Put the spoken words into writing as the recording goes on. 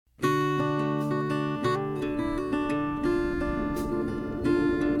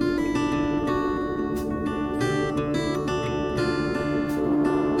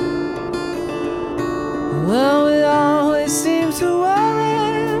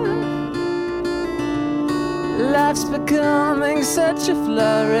life's becoming such a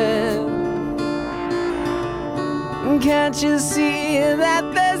flurry. Can't you see that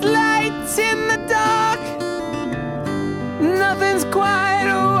there's light in the dark? Nothing's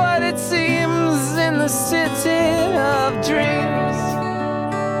quite what it seems in the city of dreams.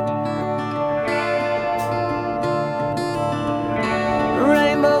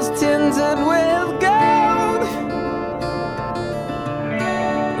 Rainbows tinted with gold,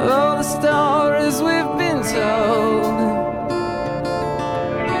 all the stories we've been told.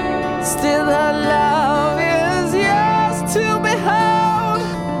 Still our love is yours to behold.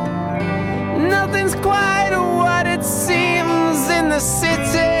 Nothing's quite what it seems in the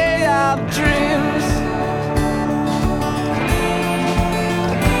city of dreams.